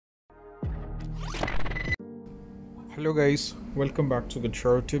Hello guys, welcome back to the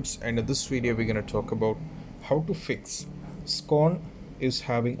Tutorial Tips, and in this video we're going to talk about how to fix Scorn is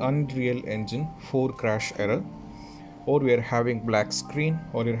having Unreal Engine 4 crash error, or we are having black screen,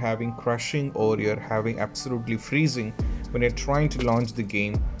 or you're having crashing, or you're having absolutely freezing when you're trying to launch the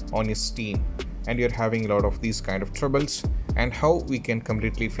game on your Steam and you're having a lot of these kind of troubles, and how we can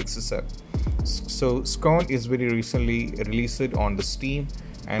completely fix this up. So Scorn is very recently released on the Steam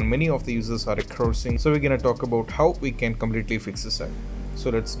and many of the users are crossing, so we're going to talk about how we can completely fix this up. So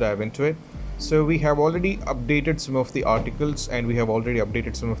let's dive into it. So we have already updated some of the articles and we have already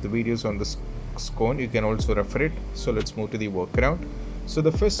updated some of the videos on this Scorn. You can also refer it. So let's move to the workaround. So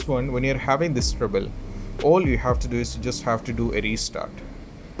the first one, when you're having this trouble, all you have to do is you just have to do a restart.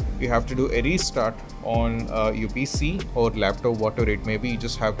 You have to do a restart on your PC or laptop, whatever it may be. You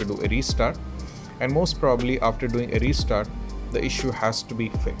just have to do a restart, and most probably after doing a restart the issue has to be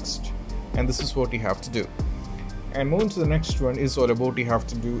fixed, and this is what you have to do. And moving to the next one is all about you have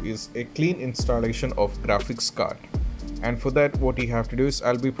to do is a clean installation of graphics card, and for that what you have to do is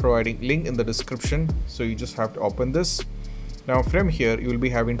I'll be providing link in the description, so you just have to open this. Now from here you will be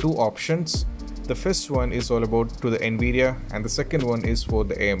having two options. The first one is all about to the NVIDIA and the second one is for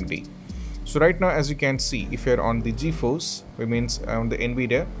the AMD. So right now, as you can see, if you're on the GeForce, which means on the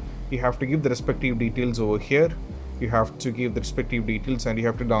NVIDIA, you have to give the respective details over here. You have to give the respective details and you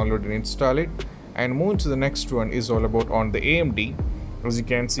have to download and install it. And move to the next one is all about on the AMD. As you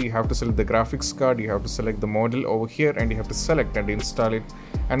can see, you have to select the graphics card, you have to select the model over here, and you have to select and install it.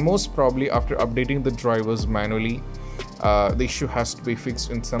 And most probably after updating the drivers manually, the issue has to be fixed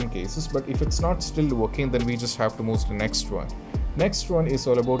in some cases, but if it's not still working, then we just have to move to the next one. Next one is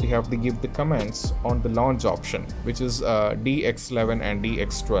all about you have to give the commands on the launch option, which is DX11 and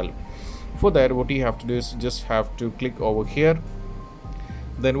DX12. For that, what you have to do is just have to click over here.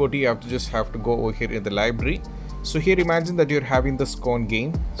 Then what you have to just have to go over here in the library. So here imagine that you're having the Scorn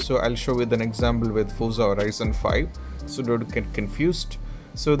game. So I'll show you an example with Forza Horizon 5, so don't get confused.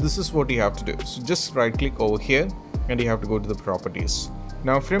 So this is what you have to do. So just right click over here and you have to go to the properties.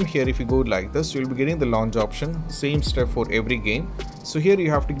 Now from here, if you go like this, you'll be getting the launch option, same step for every game. So here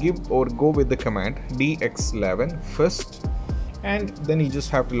you have to give or go with the command DX11 first, and then you just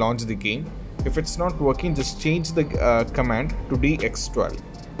have to launch the game. If it's not working, just change the command to DX12,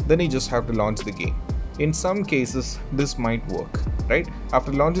 then you just have to launch the game. In some cases this might work, right?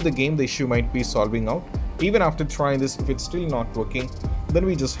 After launching the game, the issue might be solving out. Even after trying this, if it's still not working, then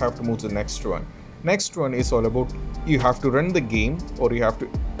we just have to move to the next one. Next one is all about you have to run the game, or you have to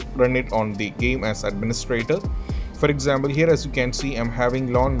run it on the game as administrator. For example, here as you can see, I'm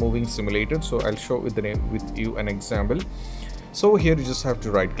having lawn moving simulator, so I'll show with you an example. So here you just have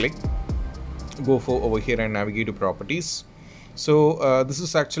to right click, go for over here and navigate to properties. So this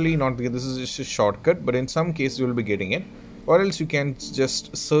is actually not, this is just a shortcut, but in some case you will be getting it, or else you can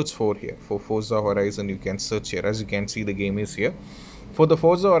just search for here for Forza Horizon. You can search here. As you can see, the game is here. For the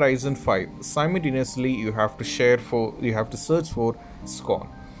Forza Horizon 5, simultaneously you have to search for Scorn,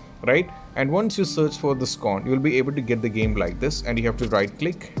 right? And once you search for the Scorn, you will be able to get the game like this, and you have to right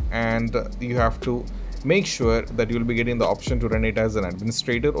click and you have to make sure that you will be getting the option to run it as an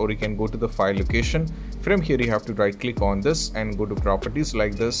administrator, or you can go to the file location. From here you have to right click on this and go to properties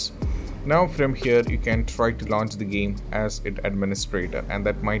like this. Now from here you can try to launch the game as an administrator, and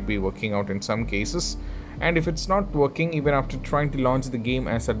that might be working out in some cases. And if it's not working, even after trying to launch the game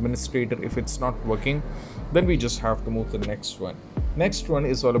as administrator, if it's not working, then we just have to move to the next one. Next one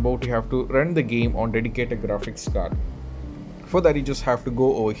is all about you have to run the game on dedicated graphics card. For that, you just have to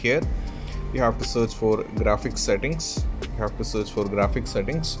go over here. You have to search for graphics settings. You have to search for graphics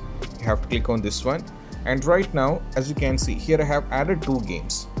settings. You have to click on this one. And right now, as you can see, here I have added two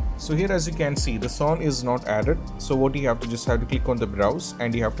games. So here as you can see, the song is not added. So what you have to just have to click on the browse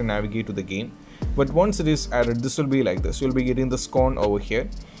and you have to navigate to the game. But once it is added, this will be like this. You'll be getting the Scorn over here.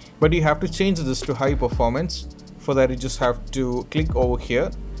 But you have to change this to high performance. For that, you just have to click over here.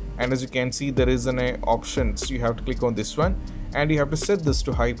 And as you can see, there is an option. So you have to click on this one. And you have to set this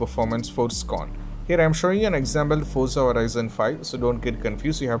to high performance for Scorn. Here I am showing you an example Forza Horizon 5, so don't get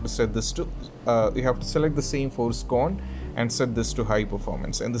confused. You have to set this to you have to select the same for Scorn and set this to high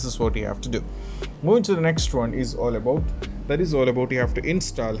performance, and this is what you have to do. Moving to the next one is all about you have to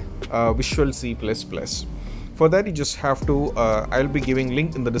install Visual C++. For that, you just have to I'll be giving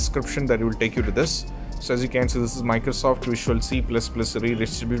link in the description that will take you to this. So as you can see, this is Microsoft Visual C++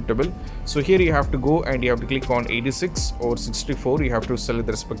 redistributable. So here you have to go and you have to click on 86 or 64. You have to select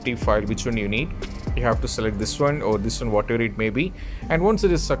the respective file, which one you need. You have to select this one or this one, whatever it may be. And once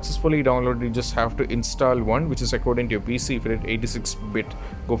it is successfully downloaded, you just have to install one, which is according to your PC. If it is 86-bit,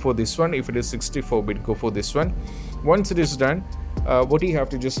 go for this one. If it is 64-bit, go for this one. Once it is done, what you have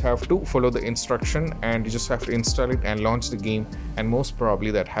to just have to follow the instruction, and you just have to install it and launch the game, and most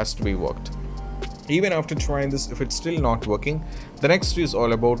probably that has to be worked. Even after trying this, if it's still not working, the next is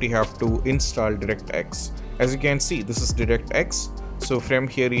all about you have to install DirectX. As you can see, this is DirectX. So from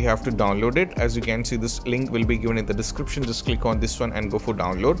here you have to download it. As you can see, this link will be given in the description. Just click on this one and go for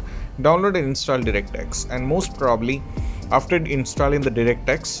download and install DirectX. And most probably after installing the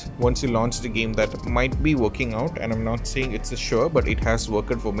DirectX, once you launch the game, that might be working out, and I'm not saying it's a sure, but it has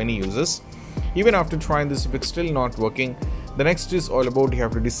worked for many users. Even after trying this, if it's still not working, the next is all about you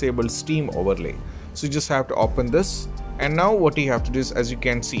have to disable Steam overlay. So you just have to open this, and now what you have to do is, as you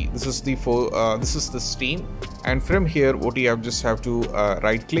can see, this is the Steam, and from here what you just have to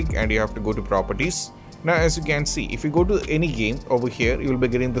right click and you have to go to properties. Now as you can see, if you go to any game over here, you will be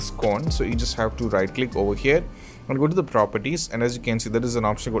getting the Scorn. So you just have to right click over here and go to the properties, and as you can see, there is an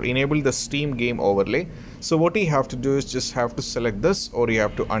option called enable the Steam game overlay. So what you have to do is just have to select this, or you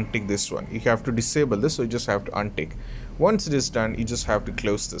have to untick this one. You have to disable this, so you just have to untick. Once it is done, you just have to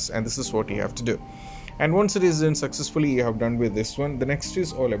close this, and this is what you have to do. And once it is done successfully, you have done with this one. The next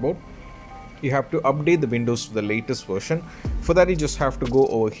is all about you have to update the Windows to the latest version. For that, you just have to go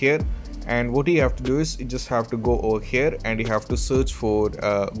over here, and what you have to do is you just have to go over here and you have to search for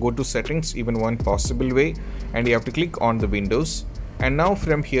go to settings, even one possible way, and you have to click on the Windows. And now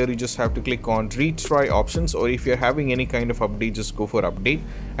from here you just have to click on retry options, or if you're having any kind of update, just go for update,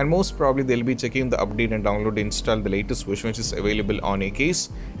 and most probably they'll be checking the update and download install the latest version which is available on a case,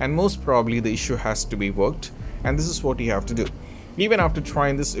 and most probably the issue has to be worked, and this is what you have to do. Even after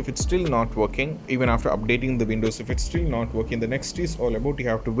trying this, if it's still not working, even after updating the Windows, if it's still not working, the next is all about you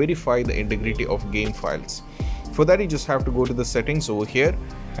have to verify the integrity of game files. For that, you just have to go to the settings over here,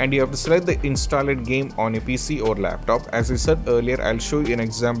 and you have to select the installed game on your PC or laptop. As I said earlier, I'll show you an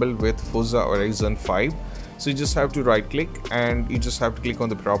example with Forza Horizon 5. So you just have to right click and you just have to click on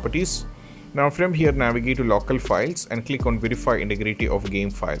the properties. Now from here, navigate to local files and click on verify integrity of game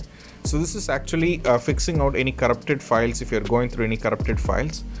file. So this is actually fixing out any corrupted files if you're going through any corrupted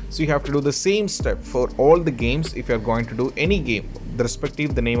files. So you have to do the same step for all the games. If you're going to do any game, the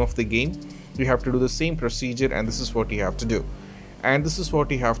respective the name of the game, you have to do the same procedure, and this is what you have to do. And this is what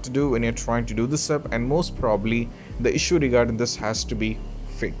you have to do when you're trying to do this up, and most probably the issue regarding this has to be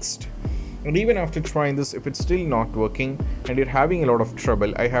fixed. And even after trying this, if it's still not working and you're having a lot of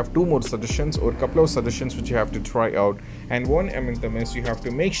trouble, I have two more suggestions, or a couple of suggestions which you have to try out. And one among them is you have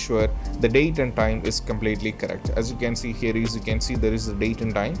to make sure the date and time is completely correct. As you can see here, you can see there is a date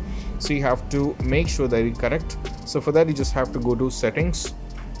and time, so you have to make sure that it's correct. So for that, you just have to go to settings.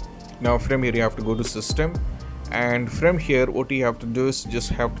 Now from here you have to go to system, and from here what you have to do is just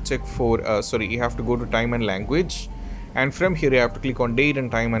have to check for you have to go to time and language, and from here you have to click on date and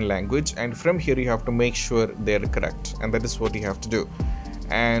time and language, and from here you have to make sure they're correct, and that is what you have to do.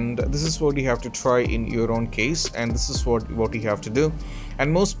 And this is what you have to try in your own case, and this is what you have to do.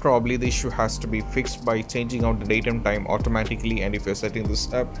 And most probably the issue has to be fixed by changing out the date and time automatically, and if you're setting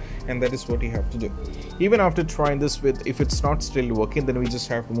this up, and that is what you have to do. Even after trying this with, if it's not still working, then we just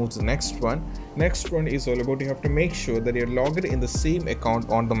have to move to the next one. Next one is all about you have to make sure that you're logged in the same account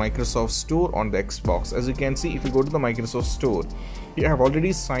on the Microsoft Store on the Xbox. As you can see, if you go to the Microsoft Store, you have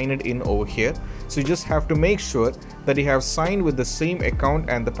already signed in over here, so you just have to make sure that you have signed with the same account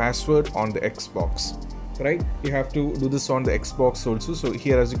and the password on the Xbox, right? You have to do this on the Xbox also. So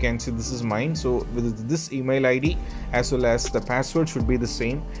here, as you can see, this is mine, so with this email ID as well as the password should be the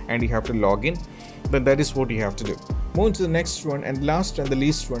same, and you have to log in. Then that is what you have to do. Moving to the next one, and last and the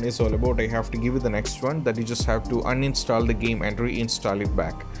least one is all about I have to give you the next one, that you just have to uninstall the game and reinstall it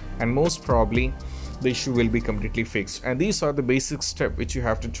back, and most probably the issue will be completely fixed. And these are the basic steps which you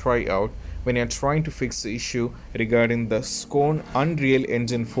have to try out when you're trying to fix the issue regarding the Scorn Unreal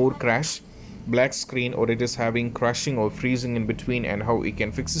Engine 4 crash, black screen, or it is having crashing or freezing in between, and how you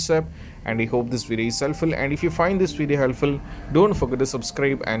can fix this up. And I hope this video is helpful, and if you find this video helpful, don't forget to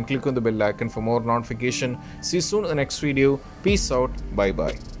subscribe and click on the bell icon for more notification. See you soon in the next video. Peace out. Bye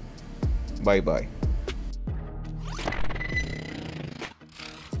bye.